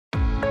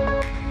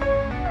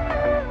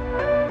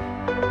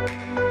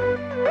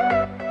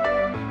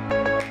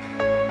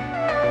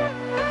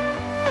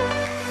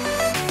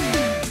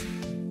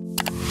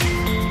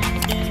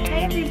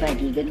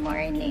Good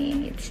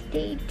morning! It's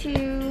day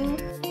 2.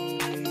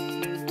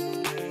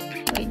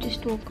 I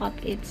just woke up.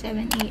 It's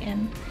 7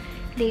 AM.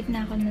 Late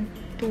na ako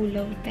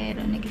natulog pero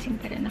nagising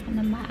pa rin ako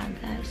na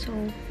maaga. So,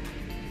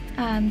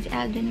 si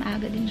Alden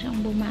maaga din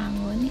siyang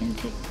bumangon and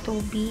si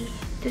Toby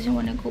doesn't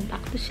wanna go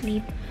back to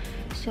sleep.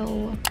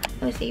 So,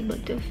 I was able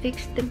to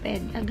fix the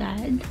bed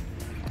agad.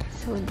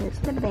 So,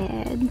 that's the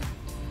bed.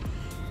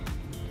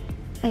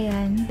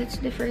 Ayan, that's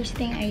the first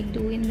thing I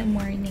do in the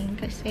morning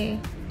kasi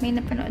may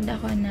napanood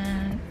ako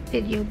na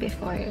video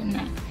before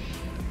na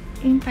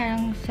yung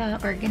parang sa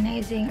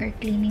organizing or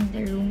cleaning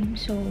the room.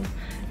 So,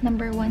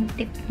 number 1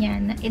 tip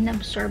niya na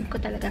inabsorb ko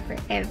talaga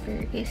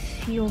forever is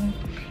yung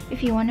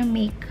if you wanna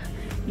make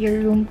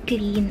your room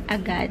clean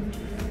agad,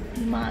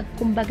 mga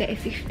kumbaga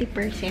 50%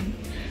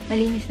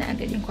 malinis na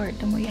agad yung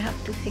kwarto mo, you have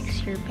to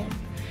fix your bed.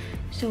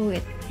 So,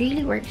 it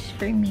really works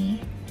for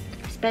me,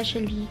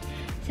 especially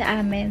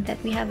sa amin that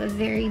we have a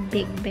very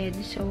big bed.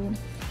 So,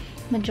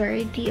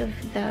 majority of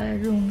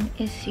the room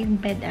is yung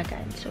bed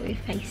agad. So,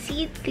 if I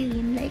see it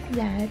clean like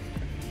that,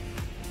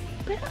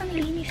 parang ang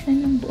linis na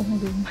ng buong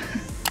room.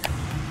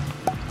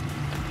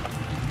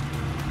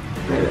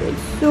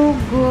 It's so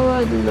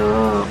good,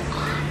 look!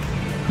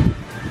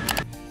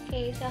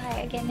 Okay, so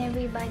hi again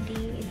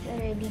everybody. It's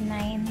already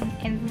 9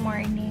 in the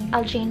morning.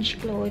 I'll change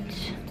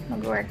clothes.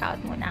 Mag-workout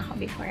muna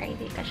ako before I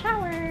take a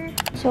shower.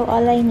 So,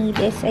 all I need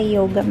is a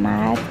yoga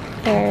mat,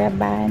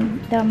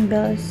 TheraBand,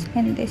 dumbbells,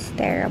 and this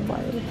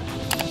TheraBall.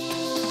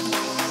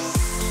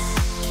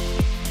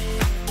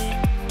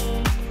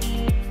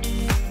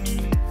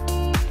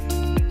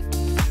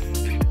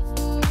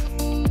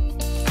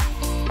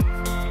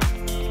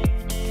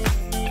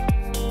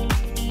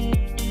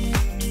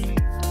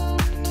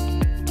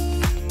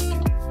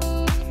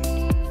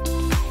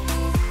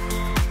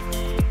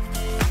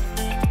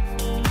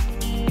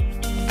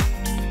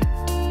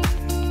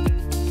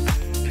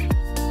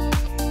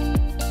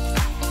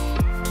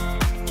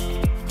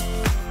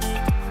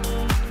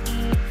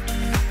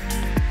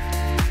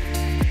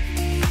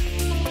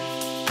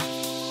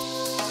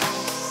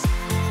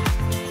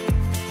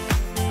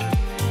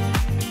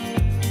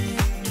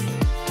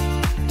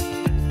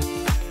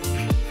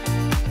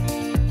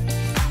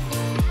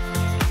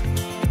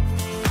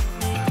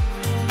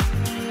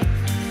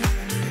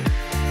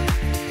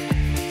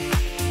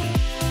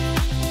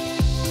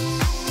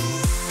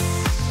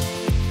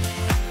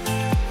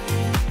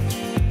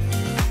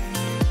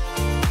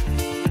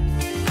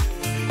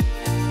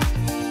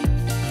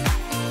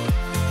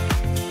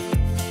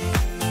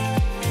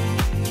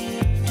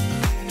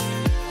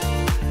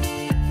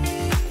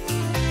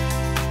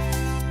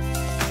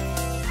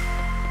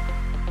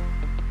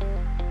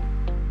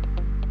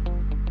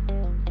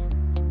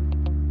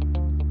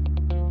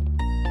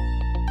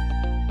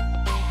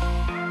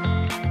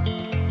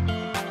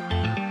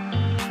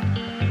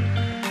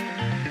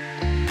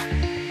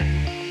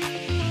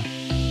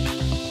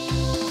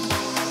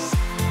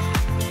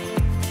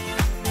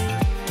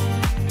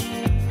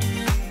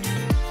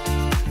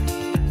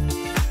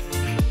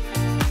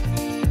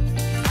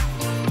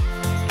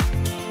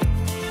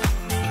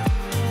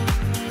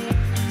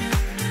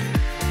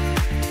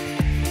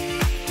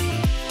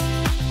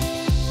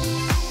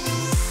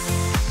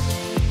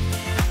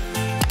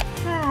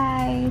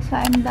 So,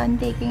 I'm done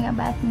taking a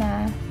bath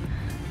na.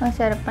 Ang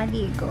sarap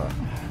maligo.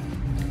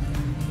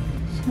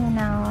 So,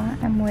 now,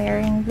 I'm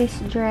wearing this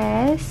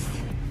dress.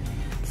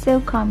 It's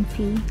so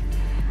comfy.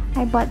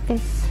 I bought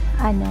this,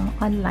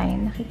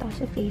 online. Nakita ko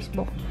sa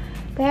Facebook.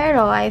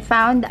 Pero, I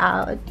found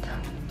out,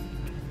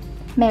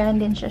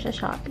 meron din siya sa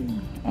Shopee.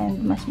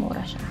 And, mas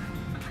mura siya.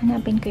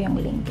 Hanapin ko yung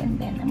link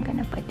and then I'm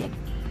gonna put it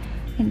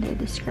in the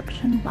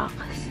description box.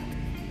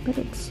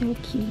 But, it's so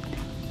cute.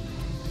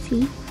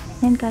 See?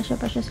 And, kasya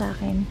pa siya sa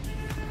akin.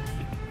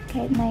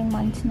 Kahit 9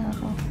 months na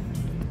ako.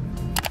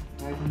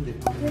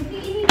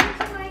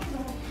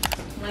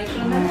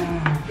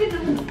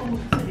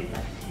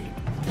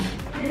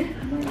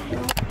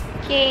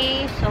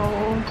 Okay, so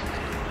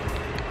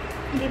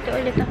dito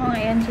ulit ako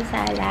ngayon sa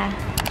sala.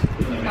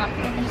 Not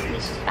gonna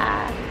sleep.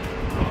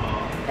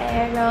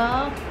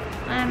 Pero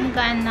I'm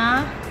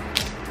gonna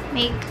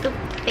make to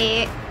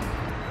fit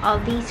all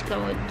these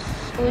clothes.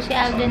 So si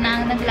Aldo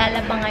na ang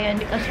naglalaba ngayon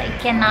because I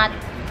cannot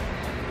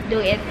do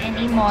it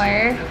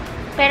anymore.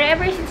 Pero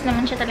ever since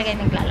naman siya talaga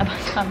naglalabas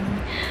sa amin.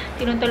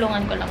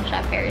 Tinutulungan ko lang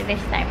siya. Pero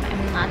this time, I'm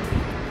not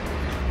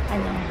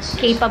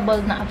capable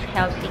na of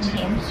helping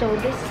him. So,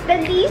 this is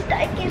the least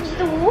I can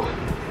do.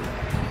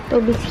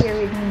 Toby's here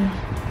with me.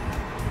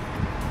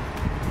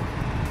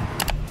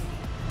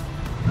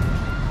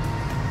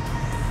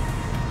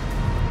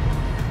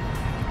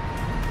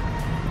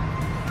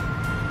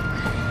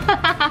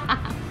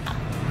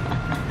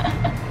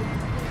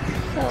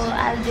 So,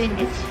 Aldrin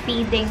is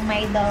feeding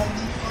my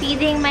dogs.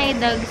 Feeding my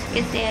dogs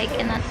kasi I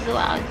cannot go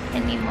out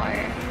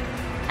anymore.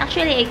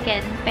 Actually, I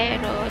can,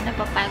 pero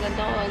napapagod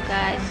ako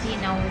agad,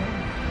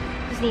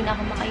 Tapos di na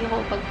ako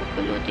makayoko pag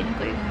pupulutin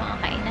ko yung mga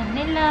kainan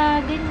nila,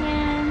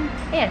 ganyan.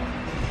 Ayan.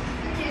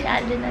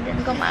 Masyado na din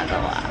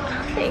gumagawa.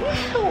 Thank you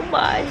so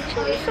much.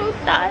 I'm so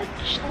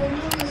touched.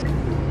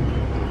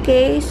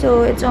 Okay,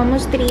 so it's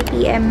almost 3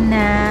 p.m.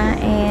 na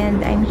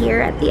and I'm here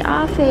at the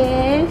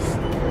office.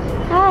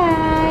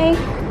 Hi!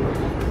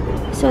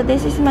 So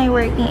this is my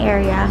working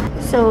area.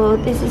 So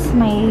this is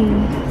my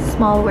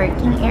small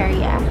working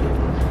area.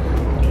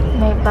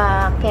 May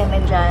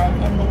pa-keme dyan.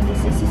 And then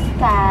this is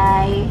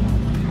Sky.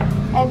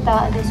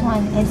 Ito, this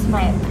one is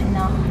my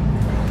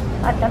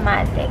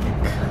automatic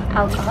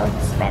alcohol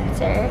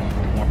dispenser.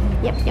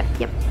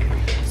 Yep.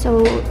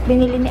 So,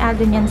 binili ni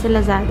Alden yan sa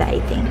Lazada, I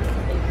think.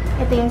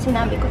 Ito yung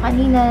sinabi ko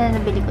kanina na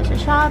nabili ko sa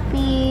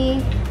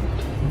Shopee.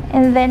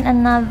 And then,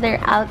 another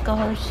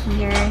alcohol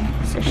here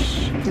sa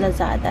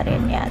Lazada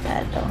rin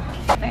yata ito.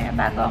 Pero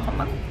bago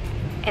ako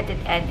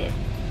mag-edit,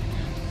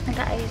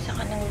 nag-aayos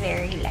ako ng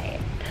very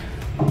light.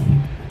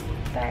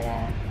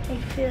 Para I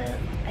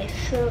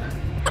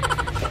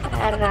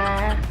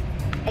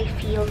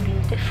feel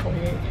beautiful.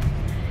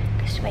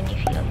 Because when you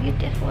feel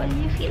beautiful,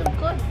 you feel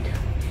good.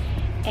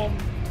 And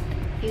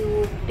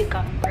you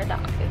become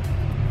productive.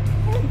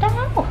 Ano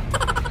daw?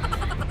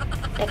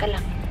 Teka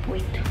lang.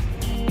 Wait.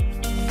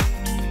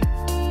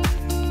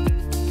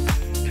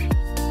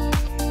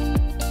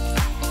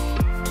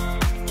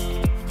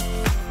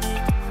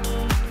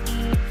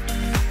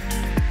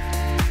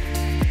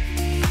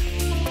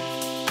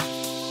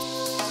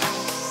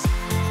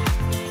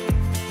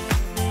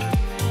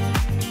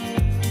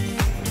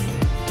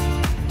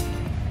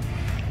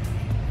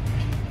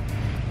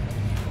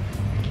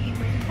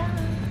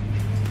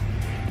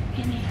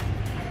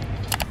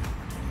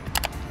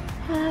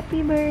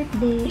 Happy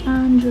birthday,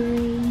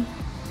 Andre.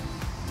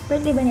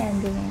 Birthday ba ni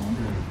Andre ngayon?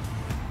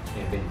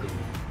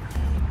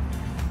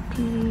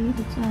 Okay,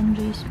 it's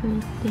Andre's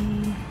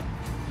birthday.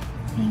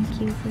 Thank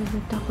you for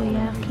the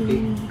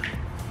takoyaki.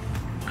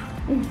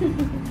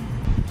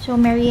 So,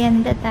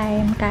 merienda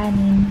time,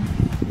 kanin.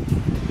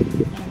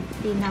 And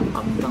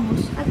tinapang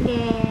bangus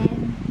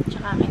again.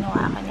 Tsaka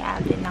kinuha ko ni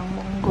Alden ng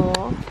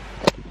munggo.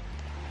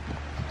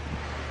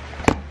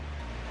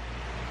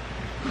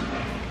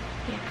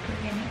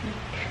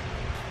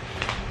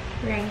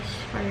 Rice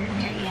for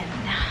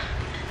merienda.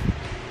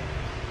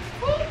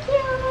 Thank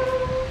you!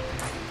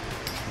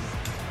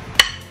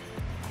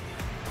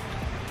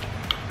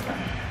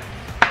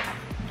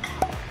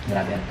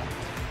 Grabe yan.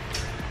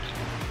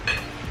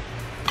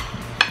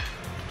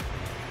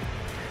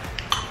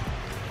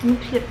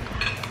 Mixit ka.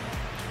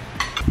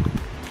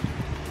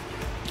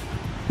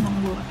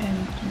 Mango and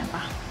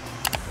kinapa.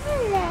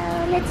 Hello!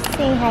 Let's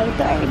say hi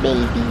to our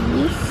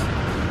babies.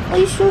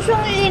 Ay,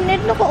 susong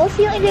init. Naka-off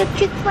yung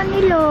electric fan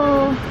nila.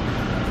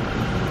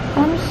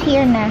 Mom's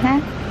here na,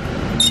 ha?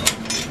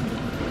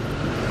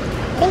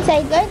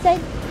 Inside, go inside.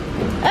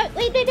 Oh,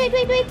 wait.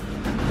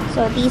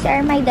 So, these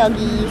are my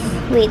doggies.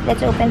 Wait,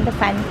 let's open the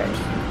fan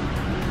first.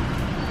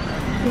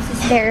 This is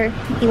their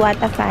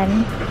Iwata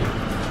fan.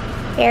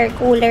 Air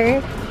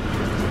cooler.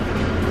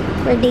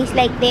 For days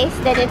like this,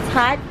 that it's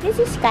hot. This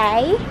is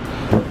Sky.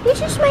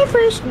 This is my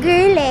first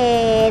girl,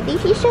 eh.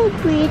 This is so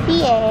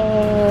pretty,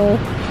 eh.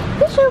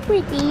 This is so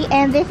pretty.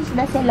 And this is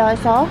the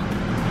Celoso.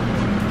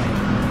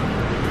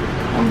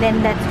 And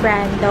then that's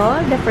Brando,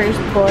 the first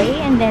boy.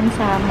 And then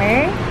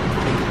Summer.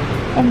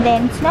 And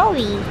then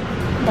Snowy,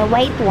 the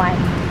white one.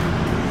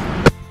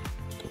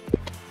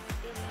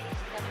 This is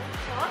the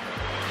bunso.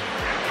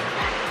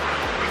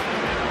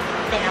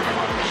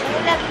 Siya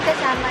yung laging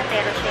kasama,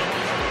 pero siya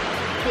yung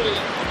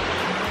clean.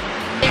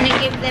 Gonna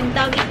give them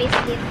doggy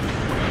biscuits.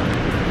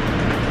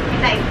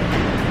 Type.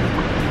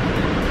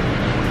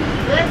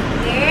 Good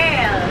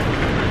girl.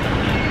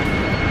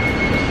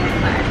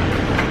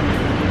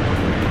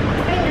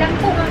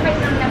 Lampungan kayo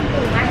ng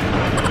lampungan.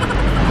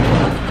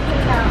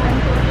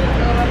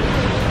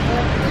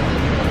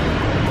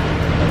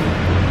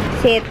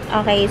 Sit.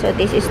 Okay, so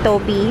this is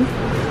Toby.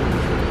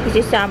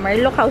 This is Summer.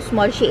 Look how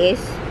small she is.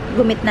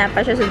 Gumit na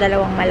pa siya sa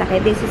dalawang malaki.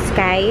 This is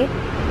Sky.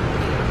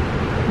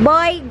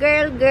 Boy,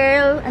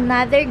 girl,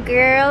 another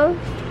girl.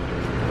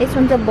 This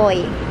one's a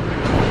boy.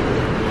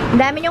 Ang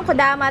dami niyong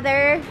kuda,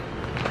 mother.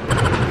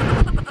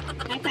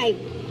 High five.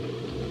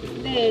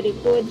 Very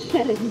good.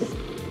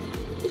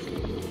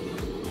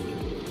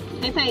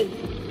 High five.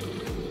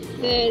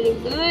 Very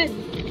good.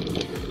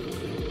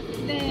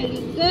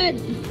 Very good.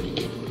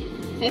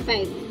 High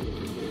five.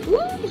 Woo!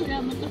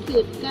 Salamat na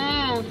cute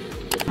ka.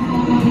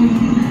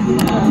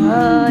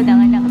 Oh,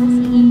 dangan na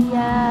si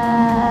Iya.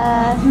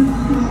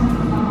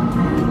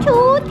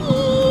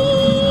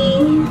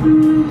 Cutie!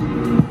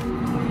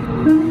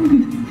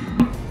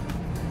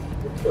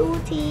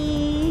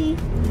 Cutie!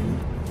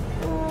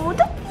 Oh,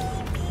 the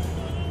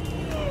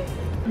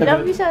baby!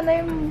 Labi sana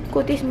yung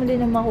kutis mo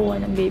din na makuha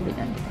ng baby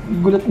na.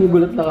 Gulat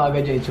na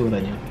kagad yung itsura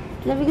niya.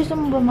 Labi, gusto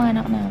mo ba mga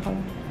anak na ako?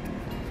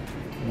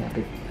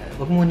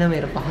 Wag muna,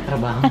 mayroon pa ako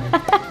trabaho.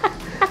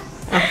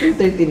 After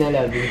 30 na,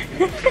 Labi.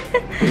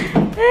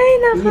 Ay,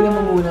 nako. Hindi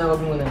naman muna,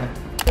 wag muna.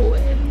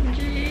 OMG!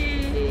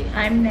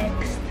 I'm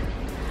next.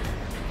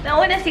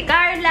 Nauna si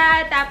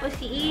Carla, tapos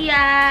si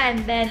Iya,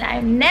 and then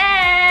I'm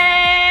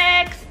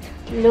next!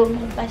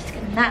 Lumabas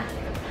ka na.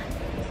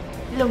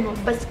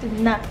 Lumabas ka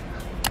na.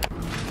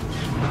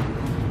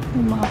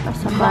 Yung mga Baka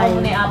pasabay.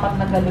 mo na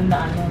 4 na galon na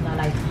ano, na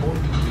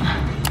lifeboat.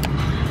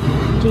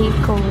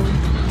 Jayco.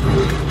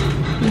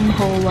 Yung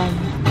Hoan.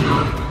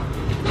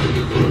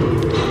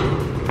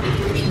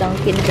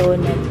 Dunkin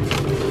Donuts.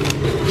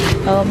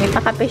 Oh, may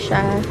pakape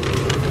siya.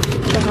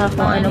 Saka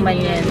kung ano man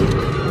yan.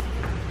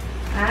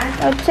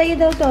 Ha? Oh, sa'yo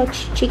daw to,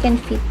 chicken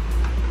feet.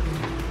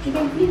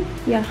 Chicken feet?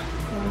 Yeah.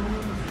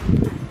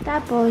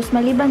 Tapos,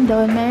 maliban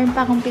doon, meron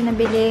pa akong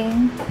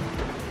pinabiling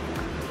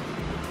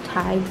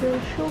tiger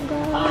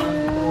sugar.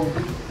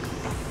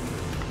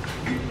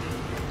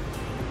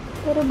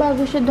 Pero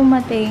bago siya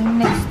dumating,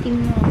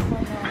 nag-steam na ako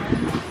ng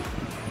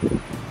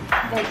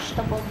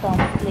vegetable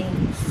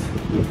dumplings.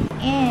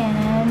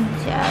 And,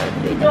 si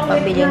Aldrin ang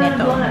pabili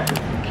nito.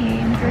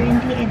 Okay, I'm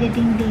currently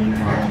editing day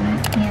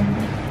 1. And,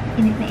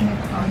 init na init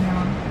ako,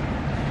 no?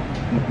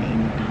 Init na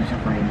init ako sa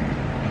corner.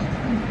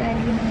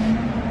 Nagtali na yun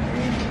ako.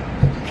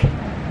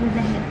 With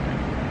the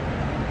headband.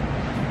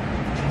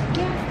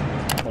 Yeah.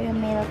 Ito yung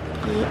milk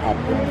tea at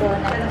yung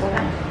donut ko.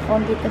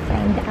 Only to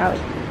find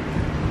out.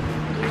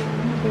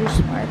 There's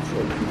more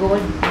food.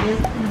 Gold.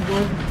 Milk and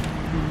gold.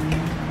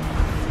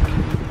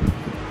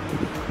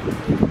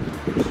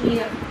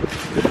 Yeah.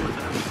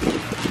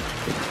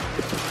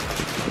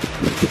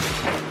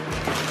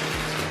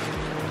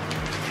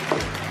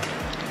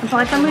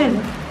 Pakita mo yun.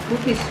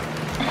 Cookies.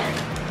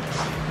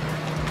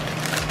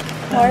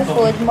 More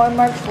food,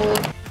 more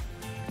food.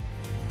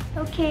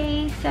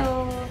 Okay,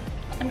 so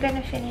I'm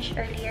gonna finish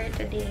earlier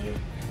today.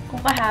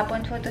 Kung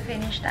kahapon, photo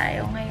finish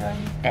tayo. Ngayon,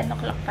 10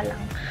 o'clock pa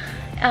lang.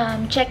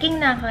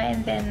 Checking na ako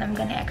and then I'm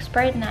gonna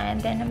export na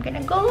and then I'm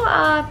gonna go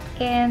up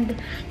and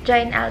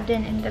join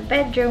Alden in the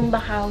bedroom.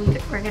 Baka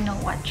we're gonna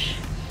watch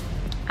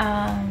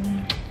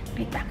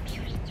Big Bang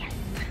Theory. Yes!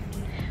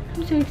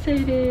 I'm so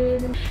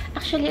excited!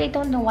 Actually, I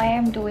don't know why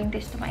I'm doing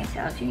this to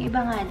myself. Yung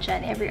iba nga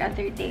dyan, every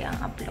other day ang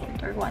upload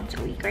or once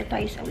a week or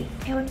twice a week.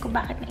 Ewan ko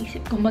bakit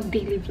naisip ko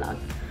mag-daily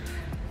vlog.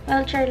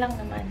 Well, share lang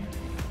naman.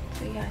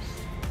 So, yes.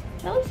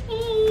 We'll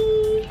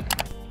see!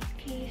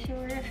 Okay, so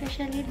we're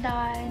officially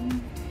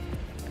done.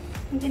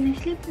 I'm gonna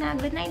sleep na.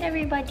 Good night,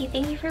 everybody.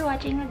 Thank you for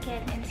watching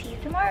again and see you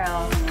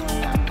tomorrow.